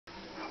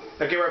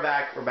Okay, we're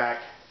back. We're back.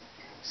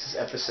 This is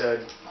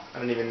episode, I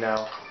don't even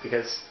know,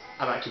 because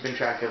I'm not keeping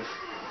track of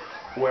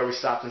where we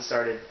stopped and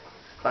started.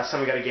 Last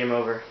time we got a game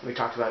over, we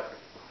talked about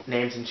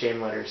names and chain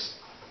letters.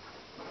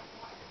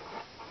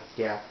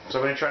 Yeah, so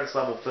I'm going to try this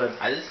level for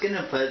I'm just going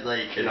to put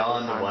like it all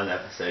into one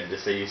episode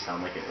just so you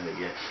sound like an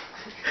idiot.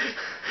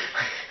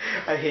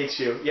 I hate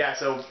you. Yeah,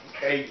 so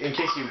in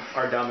case you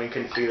are dumb and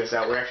couldn't figure this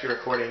out, we're actually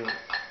recording,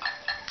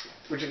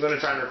 we're just going to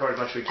try and record as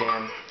much as we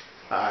can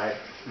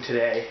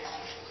today.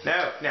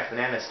 No,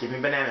 bananas. Give me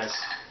bananas.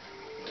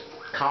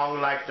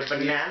 Kong like the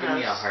bananas. Give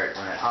me a heart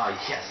when oh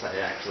yes, I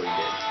actually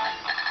did.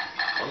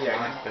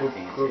 Yeah,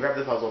 go grab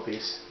the puzzle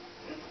piece.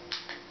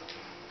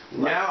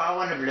 No, I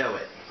want to blow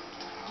it.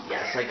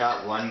 Yes, I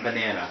got one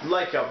banana.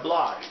 Like a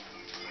block.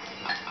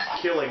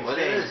 Killing what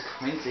things.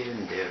 What does coins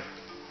even do?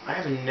 I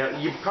have no...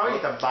 You probably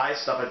get to buy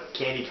stuff at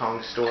Candy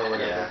Kong store or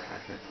whatever.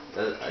 Yeah,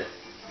 I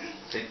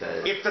think that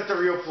is. If that's the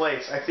real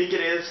place. I think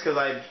it is because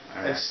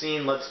I've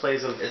seen Let's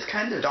Plays of it's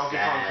kind of Donkey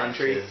Kong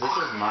Country. This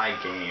is my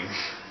game.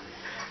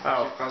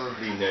 Oh.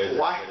 Probably know that.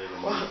 Why?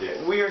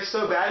 We are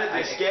so bad at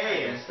this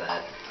game.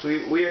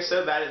 We are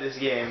so bad at this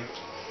game.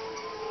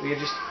 We are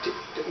just...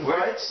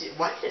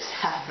 What just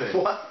happened?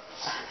 What?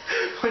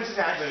 What just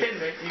happened?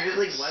 You just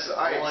like went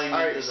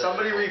Alright,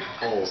 somebody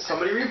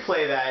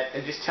replay that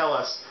and just tell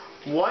us,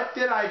 what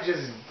did I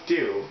just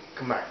do?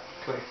 Come on.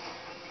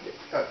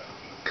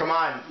 Come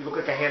on, you look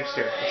like a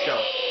hamster. Let's go.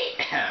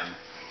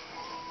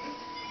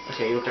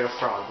 Okay, you look like a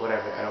frog.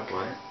 Whatever, I don't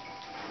care.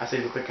 I said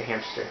you look like a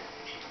hamster.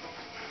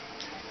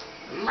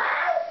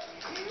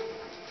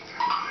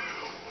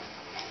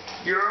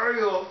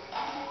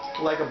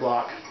 Like a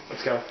block.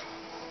 Let's go.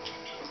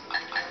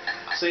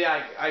 So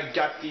yeah, I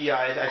got the.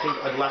 I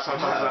think the last time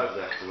I talked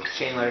about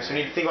chain letters. So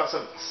we need to think about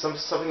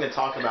something to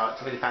talk about,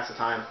 something to pass the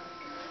time.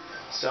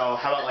 So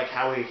how about like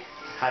how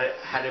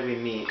did we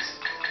meet?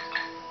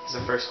 Is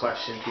the first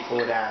question people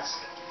would ask.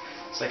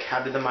 It's like,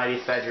 how did the mighty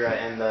Fedra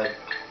and the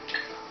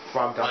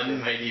Frogdunker?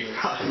 Mighty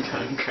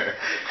Frogdunker.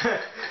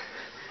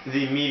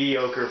 The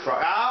mediocre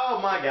frog. Oh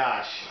my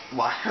gosh.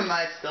 Why am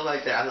I still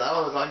like that? I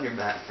thought I was on your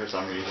back for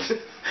some reason.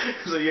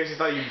 So you actually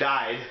thought you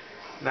died.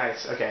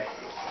 Nice. Okay.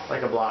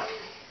 Like a block.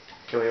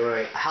 Okay,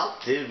 wait. How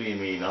did we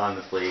meet,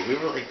 honestly? We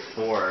were like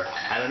 4.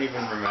 I don't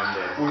even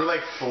remember. We were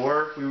like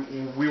 4?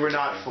 We were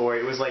not 4.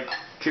 It was like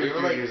 2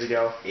 or 3 years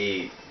ago.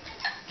 8.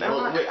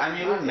 Well, I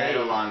mean, we met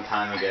a long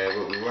time ago,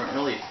 but we weren't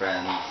really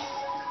friends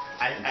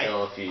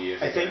until a few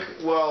years ago. I think,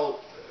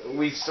 well,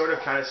 we sort of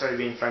kind of started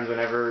being friends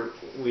whenever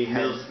we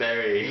had...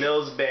 Millsberry.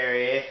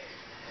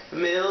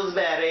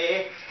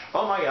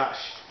 Oh my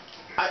gosh.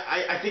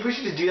 I think we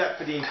should just do that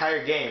for the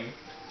entire game.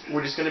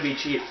 We're just going to be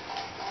cheap.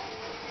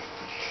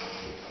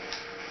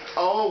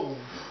 Oh.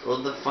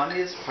 Well, the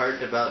funniest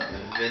part about the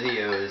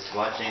video is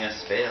watching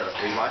us fail.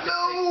 We watch us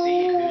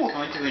succeed. Who's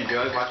going to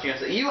enjoy watching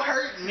us? You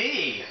hurt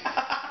me.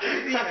 I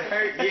didn't even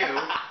hurt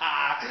you.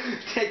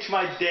 Take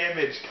my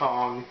damage,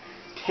 Kong.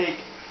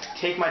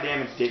 Take my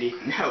damage, Diddy.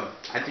 No,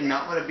 I do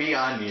not want to be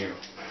on you.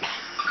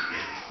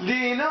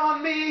 Lean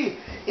on me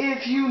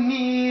if you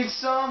need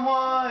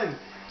someone.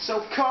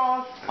 So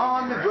call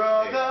on the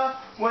brother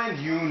when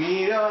you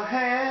need a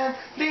hand.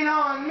 Lean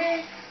on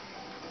me.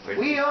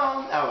 We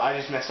all... Oh, I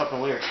just messed up the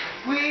lyrics.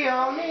 We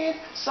all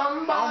need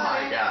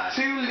somebody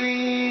to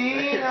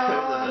lean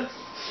on.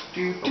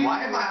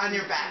 Why am I on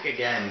your back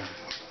again?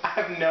 I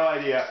have no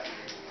idea.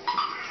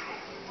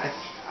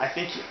 I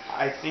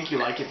think you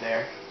like it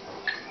there.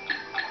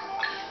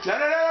 No.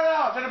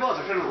 I'm trying to blow it.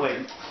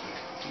 Wait.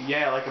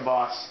 Yeah, like a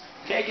boss.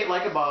 Take it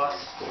like a boss.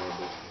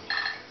 Horrible.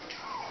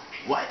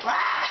 What?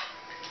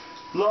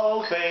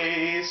 Lol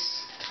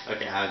face.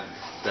 Okay, I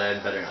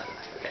better not die.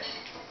 Okay.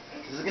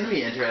 This is going to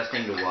be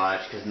interesting to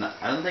watch, because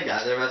I don't think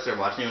either of us are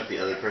watching what the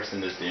other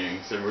person is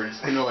doing, so we're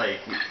just going to like...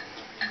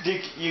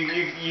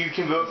 You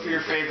can vote for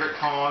your favorite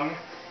Kong.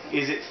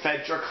 Is it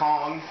Fedra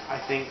Kong? I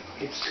think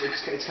it's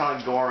kind of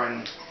like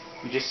Goron.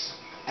 You just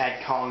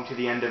add Kong to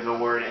the end of the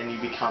word and you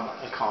become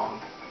a Kong.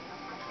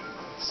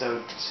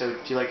 So do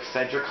you like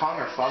Fedra Kong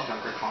or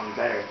Frogdunker Kong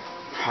better?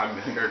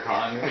 Frogdunker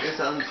Kong? It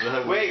sounds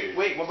so weird.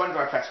 Wait, what button do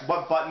I press?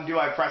 What button do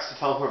I press to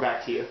teleport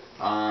back to you?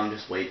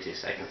 Just wait 2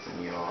 seconds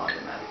and you'll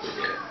automatically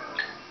do it.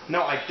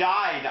 No, I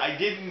died. I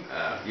didn't...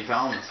 You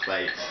fell on the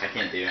spikes. I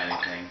can't do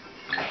anything.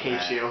 I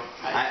hate you.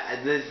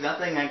 There's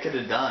nothing I could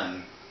have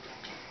done.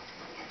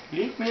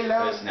 Leave me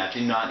alone. Snap, do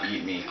not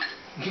eat me.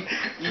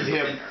 Eat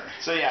him.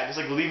 So yeah, just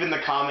like leave in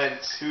the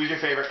comments who's your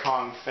favorite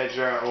Kong,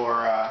 Fedra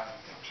or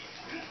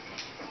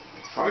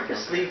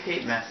just leave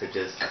hate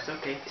messages. That's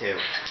okay too.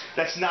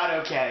 That's not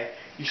okay.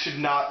 You should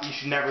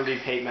never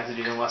leave hate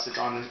messages unless it's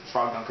on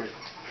Frogdunker's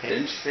page.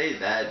 Didn't you say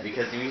that?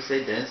 Because if you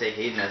didn't say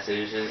hate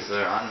messages,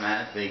 they're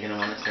automatically gonna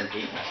want to send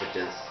hate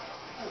messages.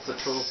 That's what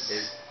trolls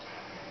do.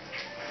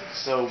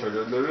 So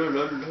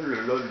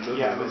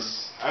yeah,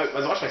 I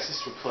was watching my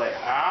sister play.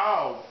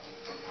 Ow!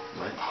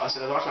 What? I was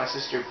watching my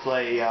sister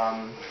play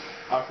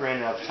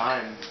Ocarina of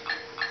Time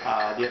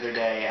the other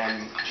day,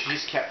 and she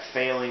just kept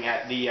failing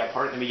at the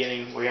part in the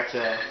beginning where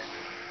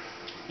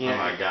you You know, oh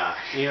my gosh.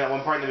 You know that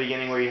one part in the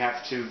beginning where you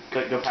have to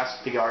go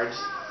past the guards?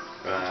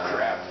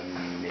 Crap.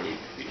 Maybe.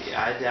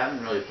 I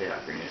haven't really played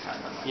Ocarina of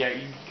Time that much. Yeah,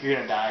 you're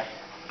gonna die.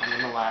 I'm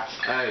gonna laugh.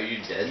 Oh,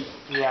 you did?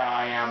 Yeah,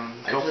 I am.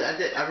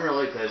 I'm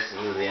really close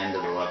to the end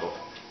of the level.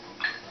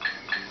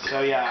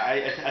 So yeah,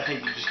 I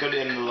think you just go to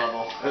the end of the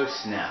level. Oh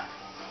snap.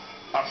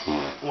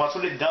 Well, that's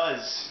what it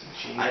does.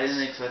 Genius. I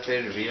didn't expect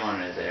there to be one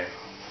right there.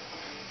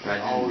 I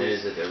didn't know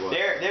that there was.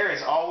 There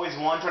is always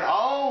one for.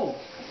 Oh!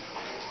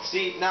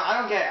 See, now I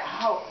don't get it.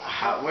 How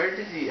how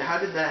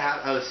did that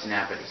happen? Oh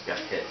snap, I just got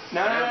hit.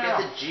 No. Get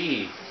the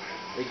G.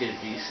 Like a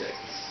G6.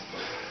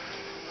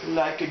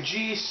 Like a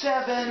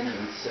G7.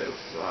 So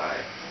fly.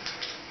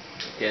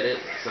 Get it?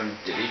 So I'm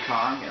Diddy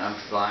Kong and I'm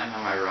flying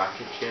on my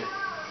rocket ship.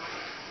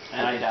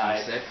 And I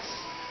died. G6.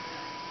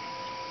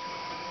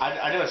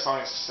 I know a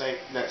song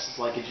that's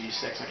like a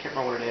G6. I can't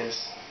remember what it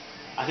is.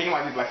 I think it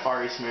might be by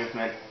Far East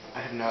Movement. I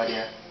have no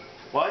idea.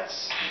 What?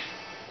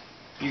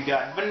 You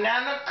got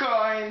banana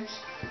coins.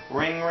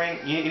 Ring ring.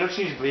 You know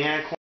she used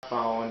banana coin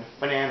phone.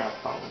 Banana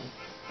phone.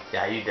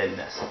 Yeah, you did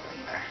miss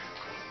something there.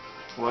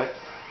 What?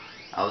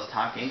 I was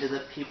talking to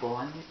the people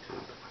on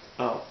YouTube.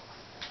 Oh.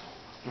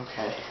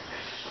 Okay.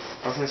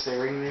 I was gonna say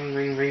ring ring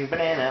ring ring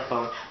banana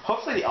phone.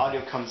 Hopefully the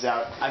audio comes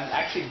out. I'm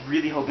actually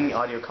really hoping the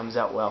audio comes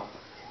out well.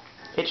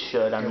 It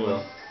should. I mean,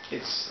 will.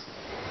 it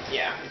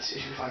should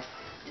be fine.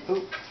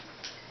 Ooh.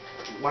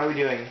 What are we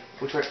doing?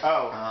 Which way?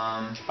 Oh.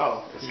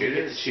 Oh. You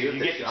get to choose.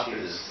 You get to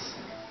choose.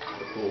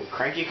 Cool.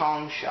 Cranky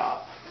Kong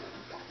shop.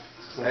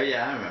 Oh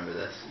yeah, I remember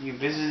this. You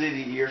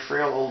visited your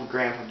frail old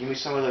grandpa. Give me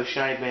some of those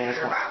shiny bananas.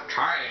 It's about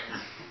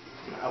time.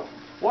 No.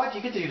 What?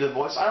 You get to do the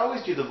voice. I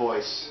always do the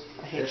voice.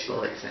 I hate you.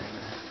 Like saying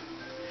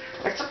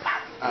that. It's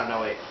about. Oh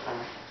no wait.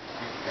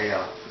 There you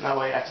go. No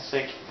wait. I have to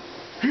think.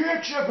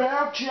 It's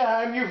about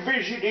time you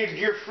visited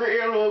your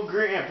frail old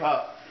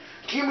grandpa.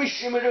 Give me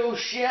some of those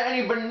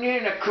shiny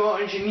banana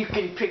coins and you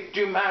can pick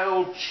through my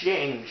old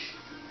change.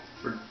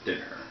 For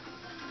dinner.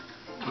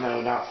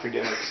 No, not for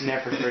dinner. It's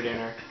never for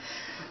dinner.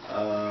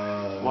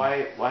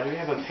 Why do we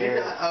have a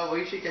pair? Oh,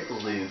 we should get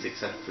balloons,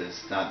 except for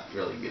it's not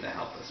really gonna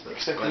help us. But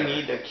except whatever. we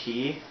need a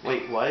key.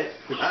 Wait, what?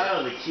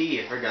 Oh, the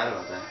key. I forgot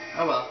about that.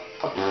 Oh well.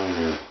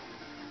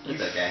 You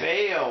It's okay.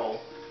 fail.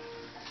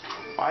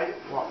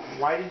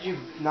 Why did you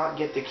not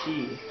get the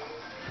key?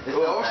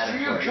 Off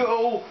you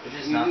go,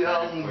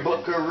 young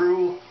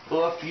buckaroo.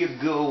 Off you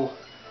go.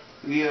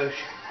 Yes,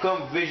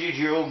 come visit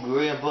your old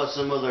grandpa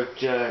some other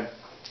time.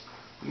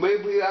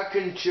 Maybe I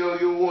can tell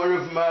you one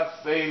of my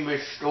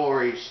famous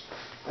stories.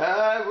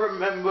 I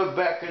remember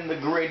back in the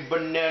Great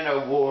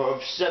Banana War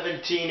of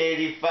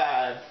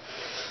 1785.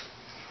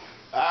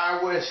 I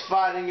was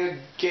fighting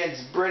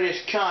against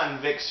British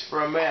convicts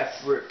from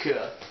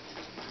Africa.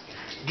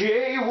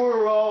 They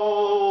were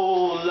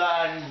all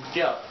lined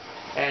up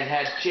and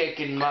had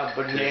taken my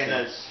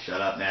bananas. Shut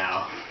up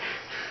now.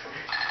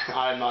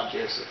 I'm not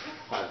Joseph.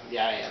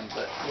 Yeah, I am,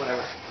 but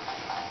whatever.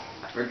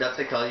 I forgot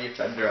to call you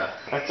Fedra.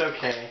 That's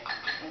okay.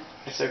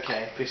 It's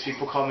okay, because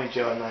people call me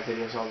Joe in my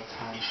videos all the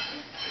time.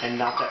 And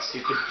not that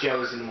stupid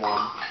Joe's in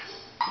one.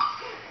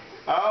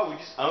 Oh, we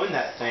just own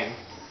that thing.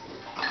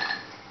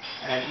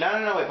 And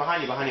no, wait,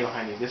 behind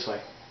you, this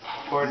way.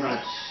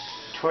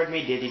 Toward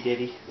me,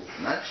 Diddy.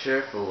 I'm not sure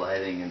if the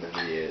lighting in the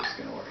video is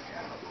gonna work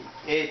out.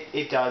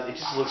 It does. It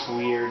just looks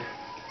weird.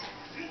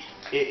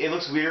 It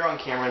looks weirder on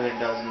camera than it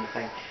does in the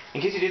thing.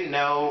 In case you didn't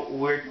know,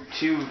 we're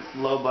too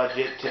low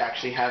budget to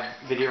actually have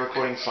video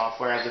recording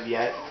software as of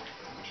yet.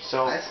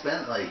 So I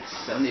spent like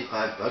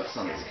 $75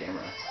 on this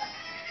camera.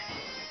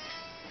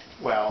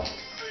 Well,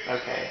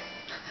 okay.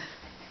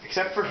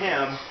 Except for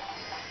him,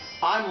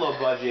 I'm low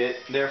budget,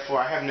 therefore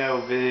I have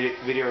no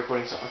video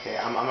recording. So okay,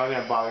 I'm not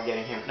gonna bother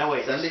getting him. No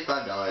wait.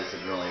 $75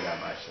 isn't really that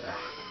much though.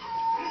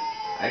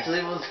 Actually,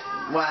 it was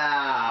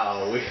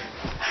wow.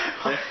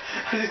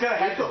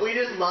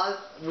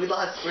 We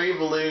lost 3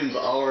 balloons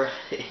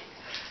already.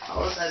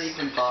 How was that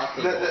even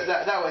possible?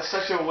 That was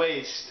such a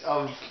waste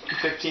of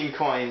 15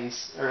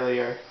 coins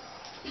earlier.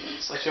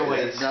 Such a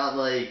waste. It's not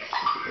like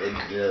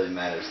it really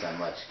matters that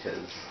much because.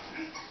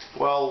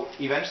 Well,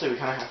 eventually we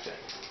kind of have to.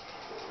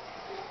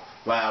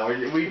 Wow,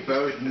 we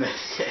both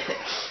missed it.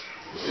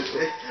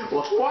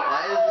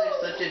 Why is there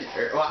such an?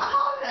 Well,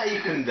 how did I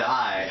even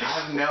die? I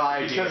have no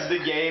idea. Because the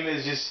game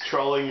is just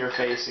trolling your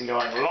face and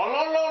going lol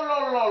lol lol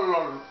lol lol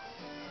lol.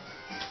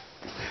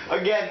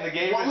 Again, the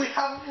game. Well, we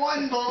have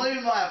 1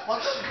 balloon left. How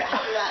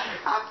did that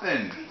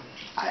happen?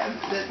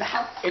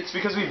 It's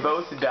because we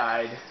both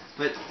died.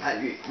 But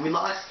we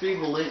lost 3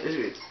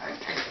 balloons.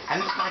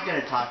 I'm just not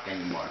gonna talk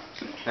anymore.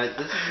 This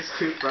is just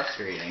too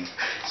frustrating.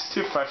 It's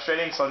too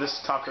frustrating, so I'll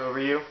just talk over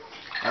you.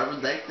 I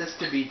would like this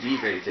to be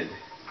G-rated.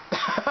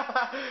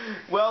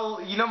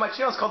 Well, you know, my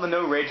channel is called the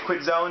No Rage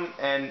Quit Zone,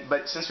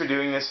 but since we're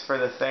doing this for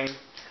the thing,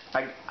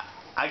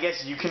 I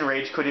guess you can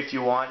rage quit if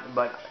you want,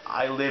 but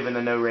I live in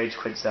the No Rage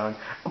Quit Zone.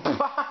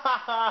 Well,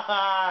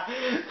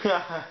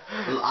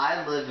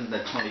 I live in the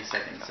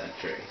 22nd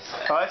century. So.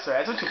 Oh, that's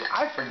right.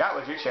 I forgot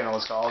what your channel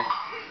was called.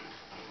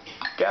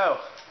 Go.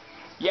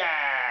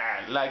 Yeah.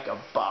 like a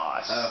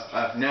boss.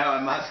 Oh, no, I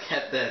must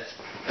get this.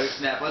 Oh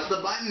snap, what's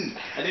the button?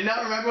 I do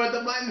not remember what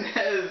the button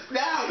is.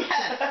 No,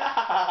 yes!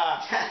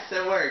 Yes,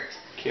 it worked.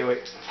 Okay,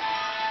 wait.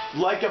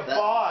 Like a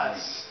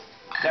boss.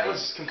 That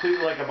was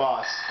completely like a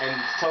boss,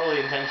 and totally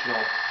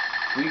intentional.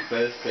 We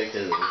both picked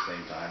it at the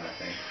same time, I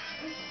think.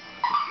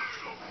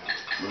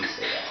 Let me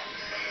say that.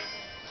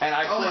 And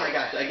Oh my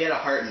gosh, I get a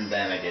heart and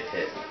then I get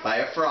hit by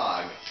a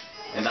frog.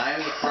 And I am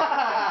the frog.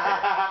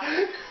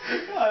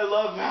 I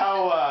love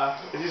how,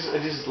 I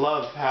just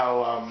love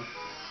how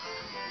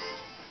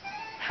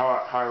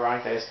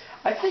ironic that is.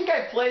 I think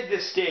I played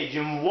this stage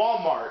in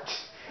Walmart.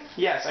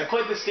 Yes, I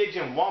played this stage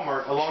in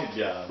Walmart a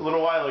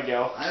little while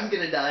ago. I'm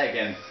gonna die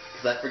again,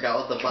 because I forgot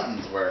what the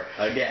buttons were.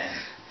 Again.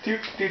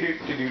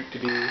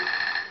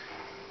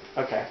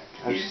 Okay.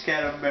 You just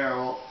got a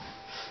barrel.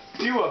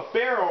 Do a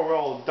barrel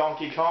roll,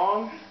 Donkey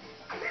Kong.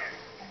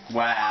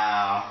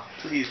 Wow.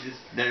 Please just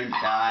don't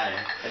die.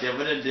 I'm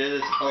gonna do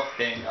this whole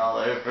thing all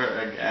over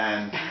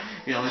again.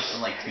 We only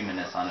spent like 2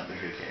 minutes on it, but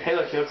who cares? Hey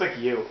look, he looks like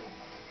you.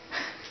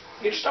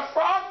 It's the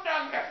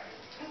Frogdunker!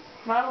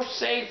 Now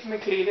save me,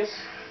 Cletus.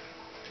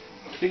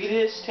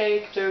 Cletus,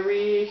 take the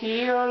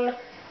wheel.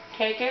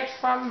 Take it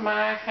from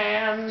my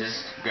hand.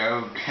 Just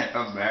go get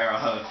a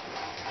barrel.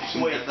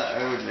 Wait. Get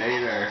the O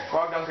later.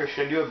 Frogdunker,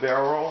 should I do a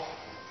barrel roll?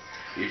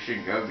 You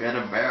should go get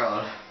a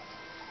barrel.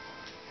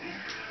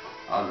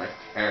 Oh, look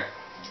here.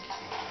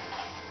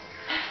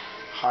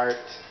 Heart.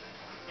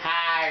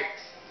 Heart.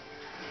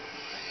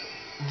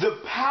 The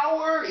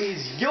power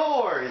is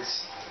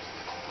yours,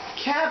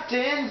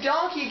 Captain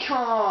Donkey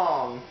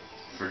Kong.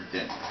 For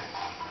dinner.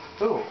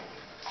 Ooh.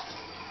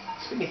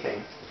 Spinny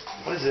thing.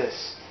 What is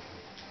this?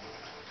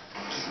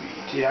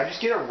 Did I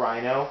just get a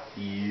rhino?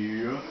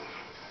 Yeah.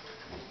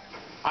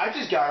 I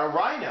just got a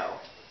rhino.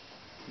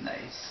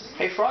 Nice.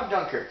 Hey,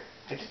 Frogdunker.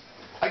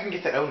 I can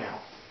get that O now.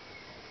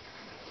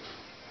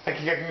 I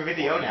can get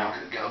the O now.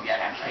 Go get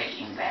a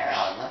breaking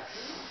barrel.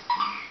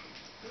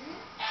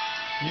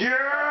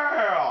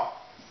 Yeah!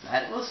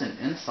 That was an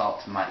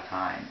insult to my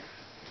kind.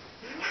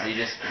 You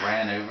just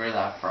ran over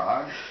that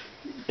frog?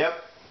 Yep.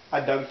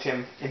 I dunked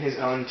him in his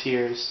own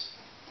tears.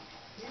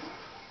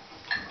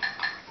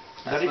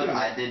 That's what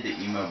I did to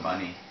Emo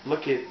Bunny.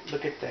 Look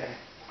at there.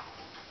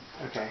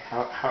 Okay,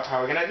 how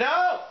are we gonna...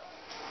 No!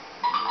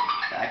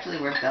 It actually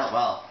worked out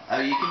well.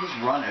 Oh, you can just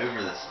run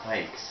over the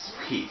spikes.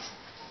 Sweet.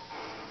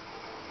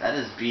 That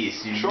is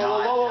beast. You do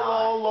not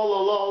die.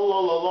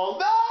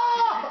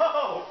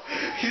 No!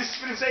 He's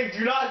been saying,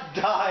 do not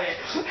die,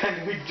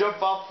 and we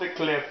jump off the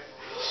cliff.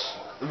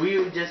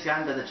 We just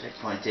got to the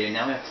checkpoint, dude.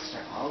 Now we have to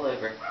start all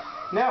over.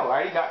 No,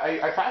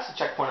 I passed the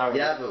checkpoint already.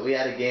 Yeah, but we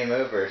had a game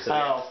over, so we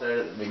have to start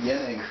at the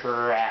beginning.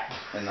 Crap.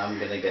 And I'm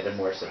gonna get a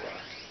more supply.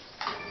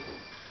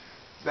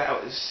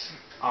 That was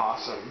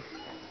awesome.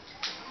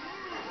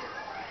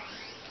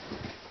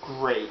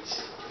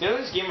 Great. You know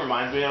what this game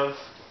reminds me of?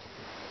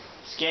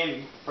 This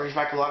game brings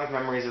back a lot of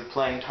memories of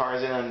playing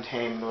Tarzan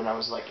Untamed when I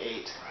was like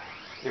 8.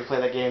 You ever play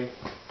that game?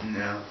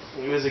 No.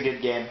 It was a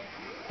good game.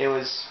 It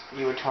was,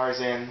 you were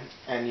Tarzan,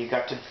 and you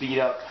got to beat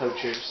up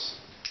poachers.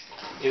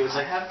 It was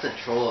like... I have the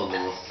troll a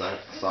little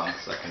song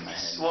stuck in my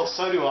head. Well,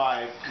 so do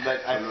I,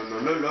 but I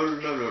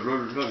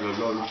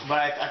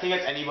think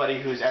that's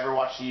anybody who's ever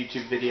watched a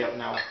YouTube video.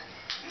 No.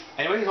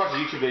 Anybody who's watched a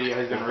YouTube video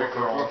has been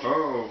rickrolled.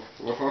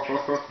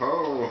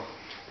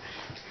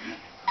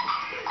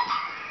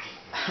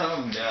 I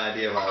have no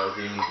idea why I was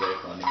even so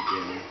funny to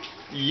me.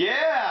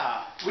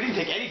 Yeah! We didn't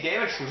take any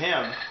damage from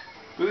him.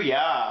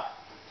 Booyah.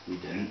 We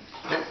didn't.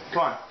 Nope,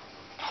 come on.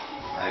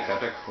 I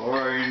got a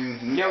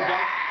coin. Yo,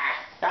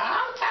 down.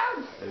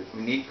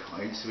 We need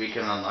coins so we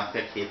can unlock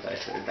the key that I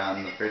should have done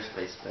in the first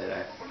place,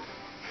 but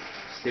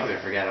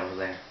stupid, forgot I was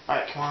there.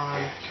 Alright, come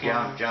on.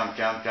 Jump.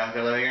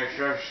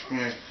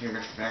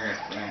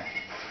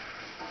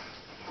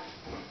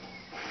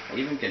 Are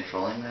you even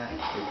controlling that?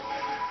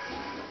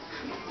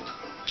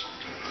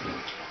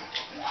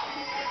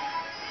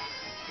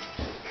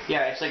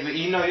 Yeah, it's like,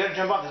 you gotta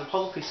jump off. There's a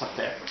puzzle piece up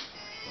there.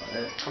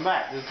 What? Come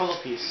back. There's a puzzle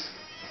piece.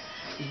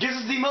 This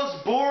is the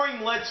most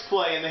boring Let's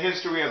Play in the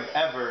history of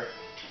ever.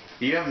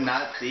 You have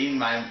not seen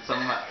what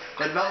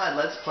about my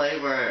Let's Play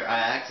where I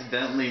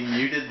accidentally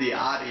muted the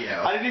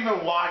audio? I didn't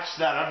even watch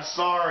that. I'm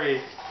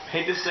sorry.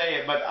 Hate to say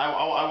it, but I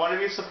want to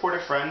be a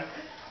supportive friend,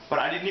 but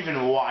I didn't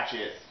even watch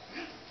it.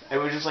 It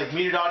was just like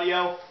muted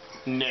audio.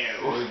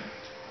 No.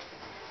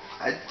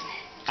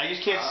 I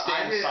just can't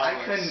stand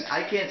silence.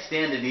 I can't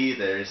stand it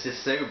either. It's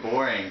just so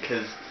boring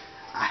because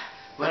I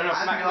have no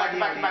idea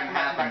what even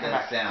happened to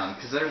the sound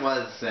because there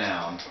was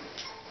sound.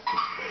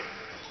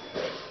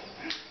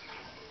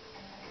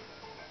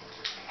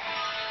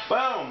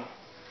 Boom!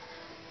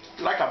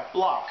 Like a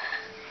block.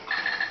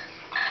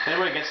 If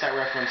anybody gets that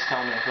reference,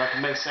 tell me. Like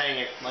I've been saying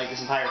it like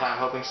this entire time,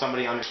 hoping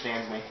somebody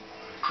understands me.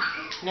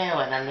 No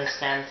one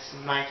understands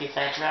Mighty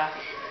Fedra.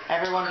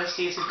 Everyone just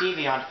sees the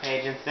DeviantArt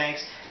page and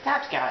thinks,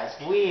 that guy's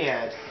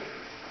weird.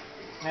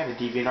 I have a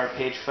DeviantArt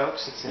page,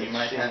 folks. It's You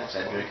might have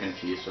Fedra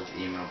confused with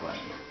Emo Bunny.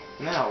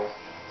 No.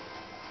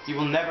 You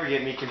will never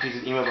get me confused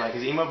with Emo Bunny,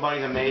 because Emo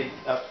Bunny's a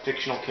made-up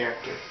fictional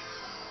character.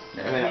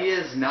 No, he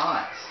is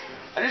not.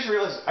 I just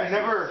realized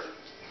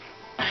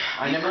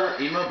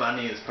Emo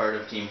Bunny is part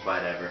of Team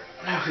Fight Ever.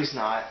 No, he's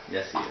not.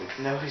 Yes, he is.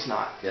 No, he's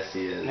not. Yes,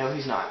 he is. No,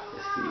 he's not.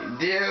 Yes, he is.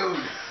 Dude!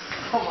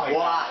 Oh my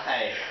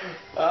Why?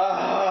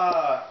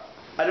 God.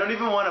 I don't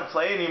even want to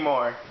play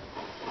anymore.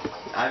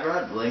 I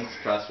brought Link's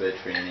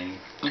CrossFit training.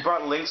 You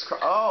brought Link's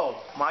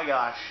oh my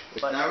gosh.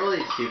 It's not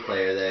really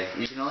 2-player there.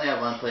 You can only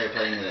have 1 player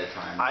playing at a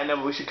time. I know,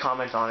 but we should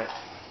comment on it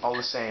all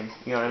the same.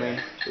 You know what I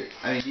mean?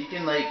 I mean, you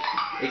can like,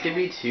 it could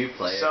be 2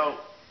 players. So,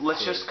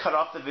 let's just cut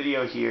off the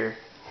video here.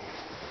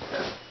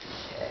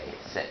 Okay,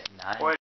 set 9.